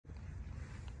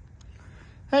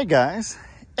Hey guys,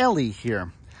 Ellie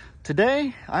here.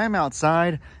 Today I am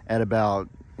outside at about,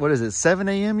 what is it, 7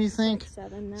 a.m. you think?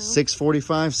 7 now.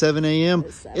 6:45, 7 a.m.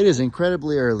 It is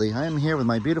incredibly early. I am here with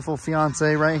my beautiful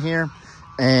fiance right here,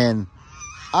 and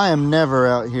I am never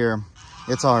out here.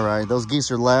 It's all right. Those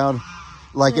geese are loud.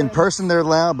 Like in person they're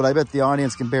loud, but I bet the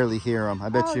audience can barely hear them. I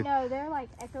bet you. No, they're like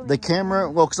echoing. The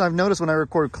camera, well, because I've noticed when I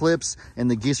record clips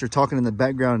and the geese are talking in the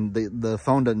background, the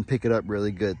phone doesn't pick it up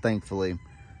really good, thankfully.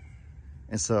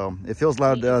 And so it feels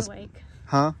loud Nate to us. is awake.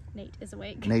 Huh? Nate is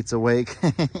awake. Nate's awake.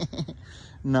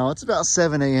 No, it's about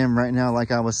 7 a.m. right now,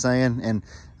 like I was saying, and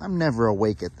I'm never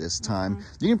awake at this time.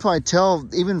 You can probably tell,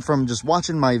 even from just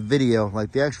watching my video,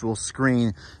 like the actual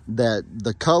screen, that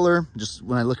the color, just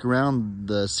when I look around,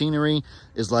 the scenery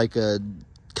is like a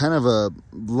kind of a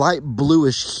light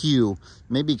bluish hue,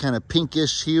 maybe kind of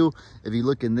pinkish hue if you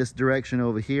look in this direction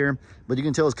over here. But you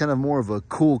can tell it's kind of more of a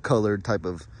cool colored type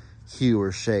of hue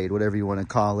or shade, whatever you want to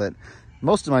call it.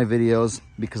 Most of my videos,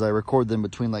 because I record them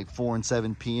between like 4 and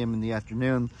 7 p.m. in the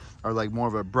afternoon, are like more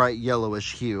of a bright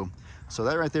yellowish hue. So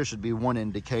that right there should be one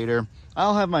indicator.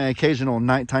 I'll have my occasional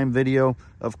nighttime video,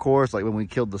 of course, like when we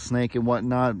killed the snake and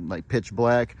whatnot, like pitch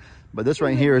black. But this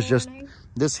right here is just,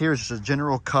 this here is just a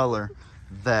general color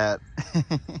that,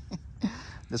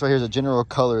 this right here is a general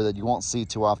color that you won't see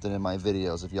too often in my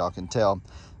videos, if y'all can tell.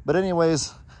 But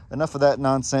anyways, enough of that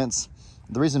nonsense.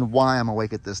 The reason why I'm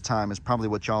awake at this time is probably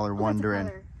what y'all are wondering.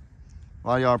 A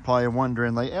lot of y'all are probably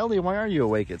wondering, like, Ellie, why are you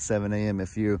awake at 7 a.m.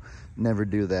 if you never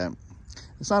do that?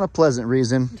 It's not a pleasant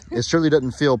reason. It surely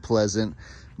doesn't feel pleasant.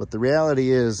 But the reality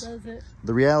is,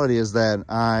 that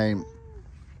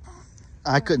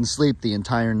I couldn't sleep the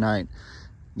entire night.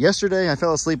 Yesterday, I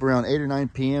fell asleep around 8 or 9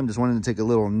 p.m. Just wanted to take a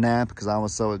little nap because I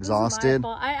was so exhausted.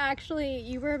 I actually,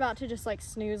 you were about to just like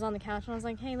snooze on the couch, and I was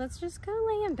like, hey, let's just go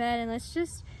lay in bed and let's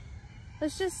just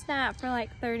nap for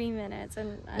like 30 minutes.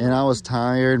 And I was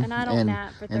tired. And I don't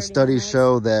nap for 30 And studies minutes.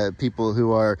 show that people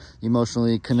who are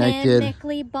emotionally connected.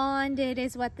 Chemically bonded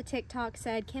is what the TikTok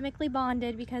said. Chemically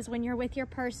bonded, because when you're with your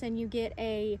person, you get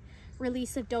a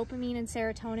release of dopamine and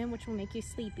serotonin, which will make you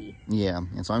sleepy. Yeah,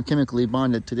 and so I'm chemically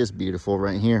bonded to this beautiful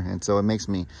right here, and so it makes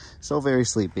me so very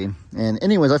sleepy. And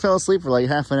anyways, I fell asleep for like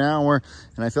half an hour,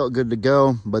 and I felt good to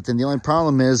go. But then the only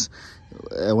problem is,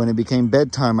 when it became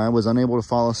bedtime, I was unable to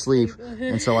fall asleep.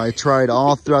 And so I tried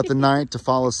all throughout the night to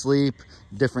fall asleep,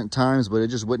 different times, but it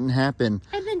just wouldn't happen.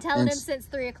 I've been telling him since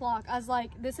 3 o'clock. I was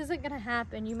like, this isn't gonna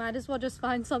happen. You might as well just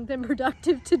find something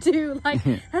productive to do. Like,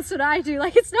 that's what I do.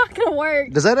 Like, it's not gonna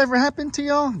work. Does that ever happen to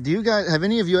y'all? Do you guys, have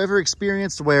any of you ever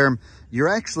experienced where you're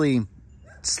actually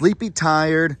sleepy,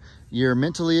 tired, you're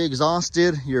mentally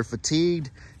exhausted, you're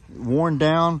fatigued, worn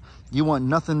down, you want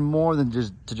nothing more than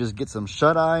just get some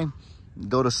shut-eye,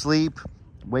 go to sleep,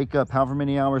 wake up however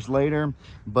many hours later,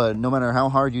 but no matter how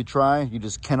hard you try, you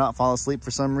just cannot fall asleep for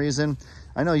some reason?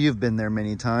 I know you've been there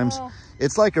many times.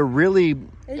 It's like a really...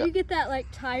 Did you get that like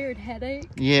tired headache?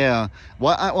 Yeah.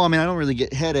 Well, I mean, I don't really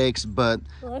get headaches, but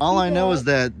all I know is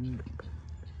that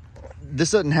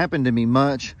this doesn't happen to me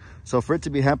much. So for it to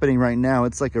be happening right now,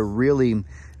 it's like a really,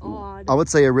 I would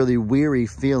say a really weary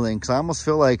feeling, because I almost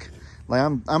feel like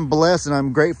I'm blessed and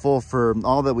I'm grateful for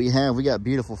all that we have. We got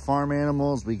beautiful farm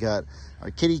animals. We got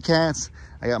our kitty cats.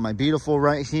 I got my beautiful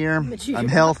right here. I'm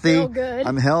healthy.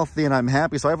 I'm healthy and I'm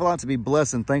happy. So I have a lot to be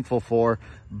blessed and thankful for.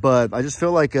 But I just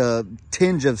feel like a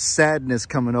tinge of sadness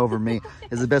coming over me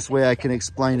is the best way I can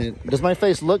explain it. Does my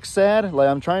face look sad? Like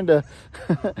I'm trying to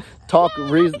talk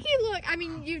reason. I think you look, I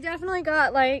mean, you definitely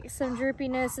got like some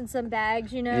droopiness and some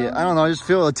bags, you know? Yeah, I don't know. I just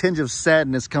feel a tinge of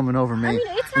sadness coming over me. I mean,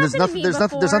 it's happened to me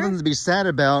there's nothing to be sad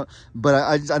about, but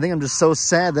I think I'm just so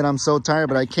sad that I'm so tired,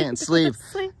 but I can't sleep.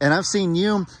 And I've seen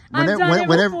you,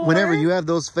 whenever you have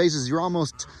those faces, you're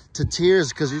almost to tears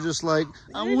because you're just like,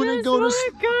 I want to go to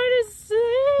sleep.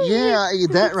 Yeah,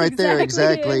 that right there,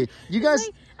 exactly. You guys...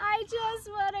 Like, I just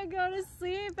want to go to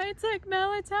sleep. I took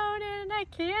melatonin and I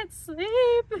can't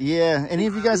sleep. Yeah, any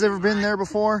of you guys ever been there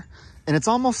before? And it's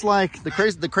almost like, the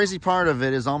crazy part of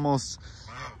it is almost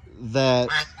that...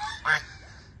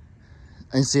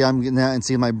 And see, I'm getting that, and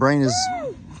see, my brain is...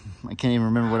 I can't even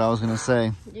remember what I was going to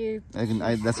say.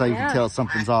 That's how you can tell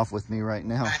something's off with me right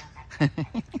now.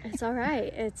 It's all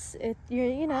right.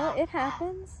 You know, it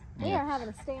happens. Yeah. We are having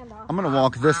a standoff. I'm going to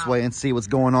walk this way and see what's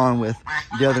going on with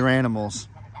the other animals.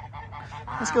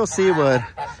 Let's go see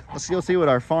what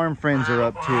our farm friends are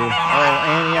up to. Oh,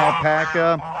 Annie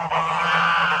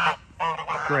alpaca.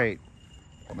 Great.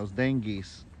 Those dang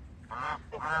geese.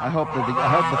 I hope the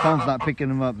phone's not picking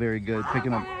them up very good.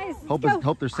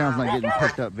 Hope their sound's not getting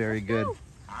picked up very good.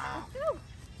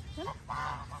 Yep,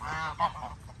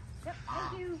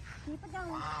 thank you. Keep it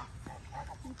going.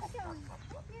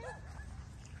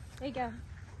 There you go.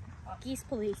 Geese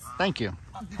police. Thank you.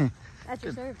 At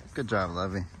your service. Good job,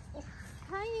 Lovey.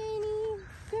 Hi, Annie.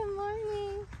 Good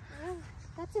morning. Oh,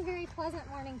 that's a very pleasant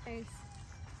morning face.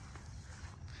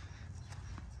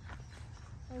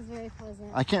 That was very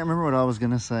pleasant. I can't remember what I was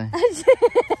going to say.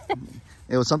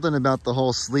 It was something about the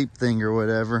whole sleep thing or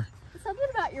whatever. Something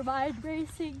about your mind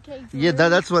racing, Kangaroo. Yeah,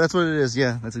 that's what it is.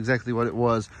 Yeah, that's exactly what it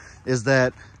was. Is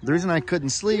that the reason I couldn't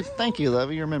sleep? Thank you,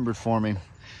 Lovey. You remembered for me.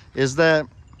 Is that,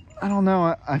 I don't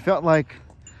know, I felt like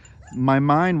my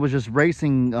mind was just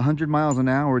racing 100 miles an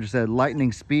hour, just at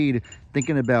lightning speed,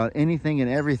 thinking about anything and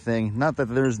everything. Not that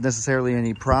there's necessarily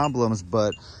any problems,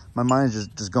 but my mind is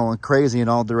just going crazy in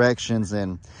all directions,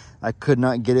 and I could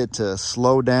not get it to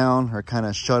slow down or kind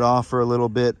of shut off for a little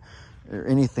bit or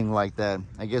anything like that.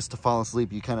 I guess to fall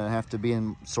asleep, you kind of have to be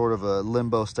in sort of a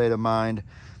limbo state of mind,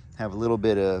 have a little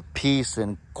bit of peace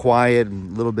and quiet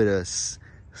and a little bit of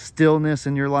stillness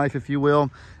in your life, if you will.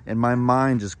 And my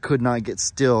mind just could not get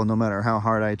still no matter how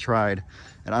hard I tried.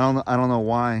 And I don't know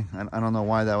why. I don't know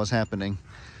why that was happening.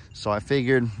 So I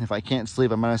figured if I can't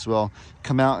sleep, I might as well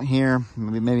come out here,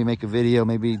 maybe make a video,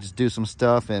 maybe just do some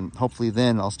stuff, and hopefully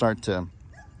then I'll start to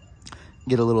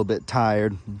get a little bit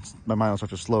tired. My mind will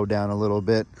start to slow down a little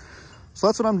bit. So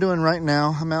that's what I'm doing right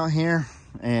now. I'm out here,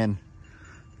 and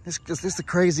it's the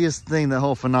craziest thing, the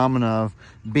whole phenomena of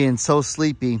being so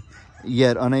sleepy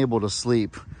yet unable to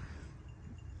sleep.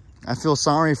 I feel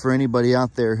sorry for anybody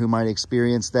out there who might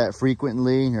experience that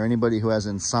frequently, or anybody who has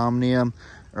insomnia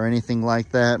or anything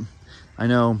like that. I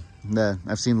know that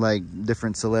I've seen like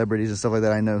different celebrities and stuff like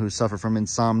that I know who suffer from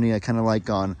insomnia, kind of like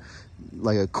on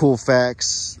like a cool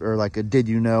facts or like a did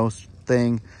you know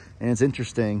thing, and it's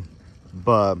interesting.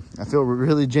 But I feel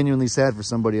really genuinely sad for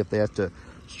somebody if they have to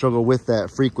struggle with that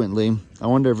frequently. I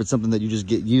wonder if it's something that you just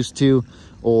get used to,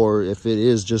 or if it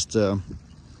is just a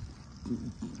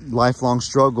lifelong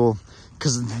struggle.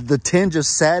 Because the tinge of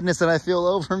sadness that I feel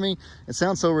over me, it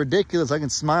sounds so ridiculous. I can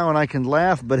smile and I can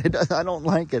laugh, but I don't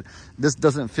like it. This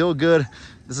doesn't feel good.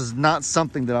 This is not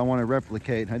something that I want to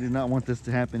replicate. I do not want this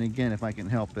to happen again if I can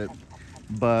help it.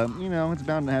 But, you know, it's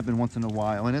bound to happen once in a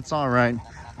while, and it's all right.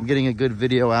 I'm getting a good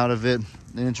video out of it,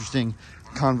 an interesting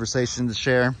conversation to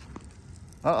share.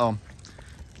 Uh-oh.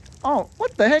 Oh,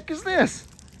 what the heck is this?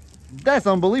 That's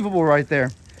unbelievable right there.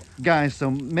 Guys,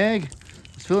 so Meg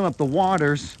is filling up the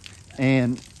waters,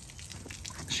 and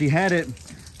she's had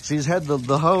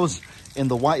the hose in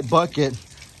the white bucket,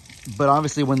 but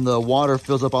obviously when the water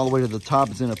fills up all the way to the top,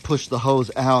 it's going to push the hose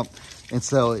out. And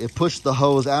so it pushed the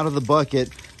hose out of the bucket,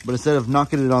 but instead of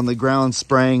knocking it on the ground,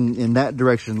 spraying in that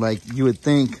direction like you would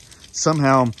think,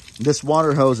 somehow this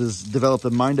water hose has developed a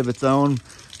mind of its own,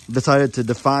 decided to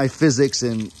defy physics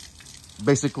and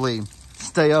basically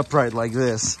stay upright like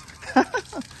this.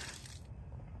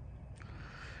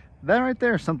 That right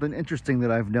there is something interesting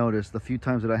that I've noticed the few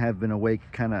times that I have been awake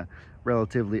kind of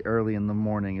relatively early in the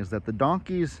morning, is that the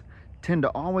donkeys tend to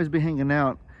always be hanging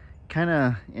out kind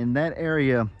of in that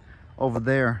area over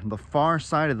there, the far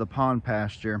side of the pond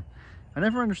pasture. I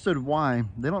never understood why.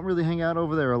 They don't really hang out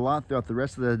over there a lot throughout the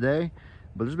rest of the day,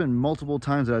 but there's been multiple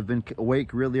times that I've been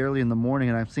awake really early in the morning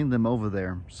and I've seen them over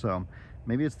there. So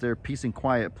maybe it's their peace and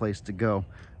quiet place to go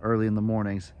early in the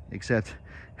mornings, except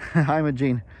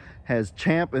Imogene has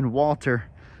Champ and Walter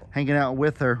hanging out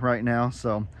with her right now,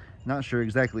 so not sure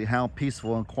exactly how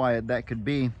peaceful and quiet that could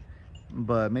be,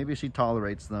 but maybe she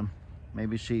tolerates them.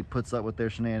 Maybe she puts up with their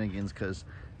shenanigans because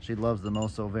she loves them oh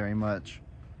so very much.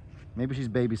 Maybe she's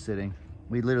babysitting.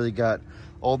 We literally got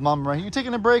old mama right here. You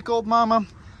taking a break, old mama?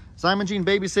 Imogene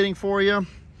babysitting for you,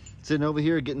 sitting over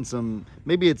here getting some,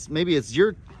 maybe it's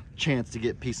your chance to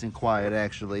get peace and quiet,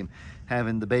 actually,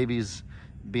 having the babies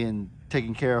being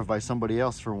taken care of by somebody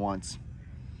else for once.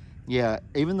 Yeah,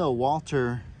 even though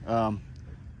Walter's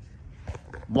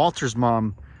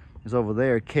mom is over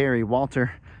there, Carrie,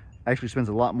 Walter actually spends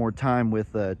a lot more time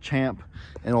with Champ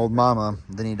and old mama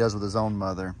than he does with his own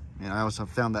mother. And I always have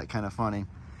found that kind of funny.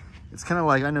 It's kind of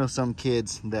like, I know some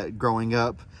kids that growing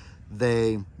up,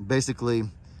 they basically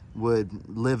would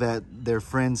live at their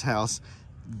friend's house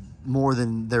more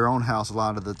than their own house a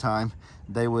lot of the time.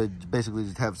 They would basically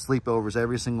just have sleepovers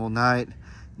every single night.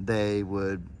 They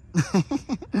would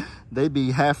they'd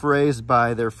be half raised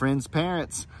by their friends'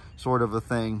 parents, sort of a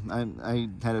thing. I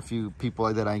had a few people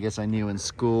like that I guess I knew in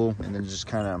school, and then just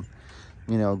kind of,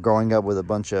 you know, growing up with a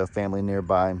bunch of family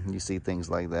nearby, you see things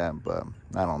like that. But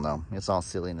I don't know, it's all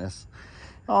silliness,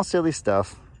 all silly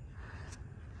stuff.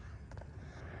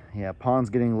 Yeah, pond's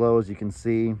getting low, as you can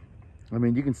see. I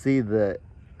mean, you can see the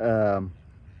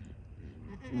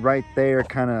right there,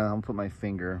 kind of, I'll put my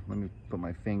finger, let me put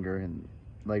my finger in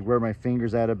like where my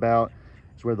finger's at about,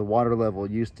 is where the water level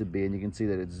used to be, and you can see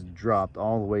that it's dropped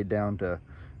all the way down to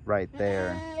right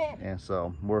there. And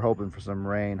so we're hoping for some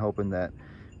rain, hoping that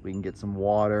we can get some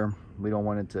water. We don't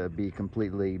want it to be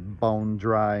completely bone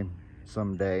dry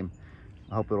someday.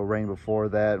 I hope it'll rain before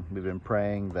that. We've been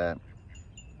praying that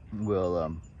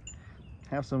we'll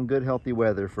have some good healthy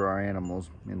weather for our animals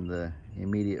in the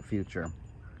immediate future.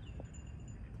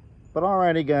 But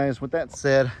alrighty guys, with that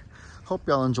said, hope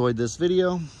y'all enjoyed this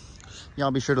video.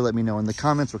 Y'all be sure to let me know in the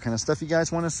comments what kind of stuff you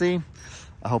guys want to see.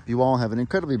 I hope you all have an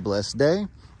incredibly blessed day.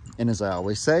 And as I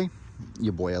always say,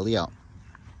 your boy Ellie out.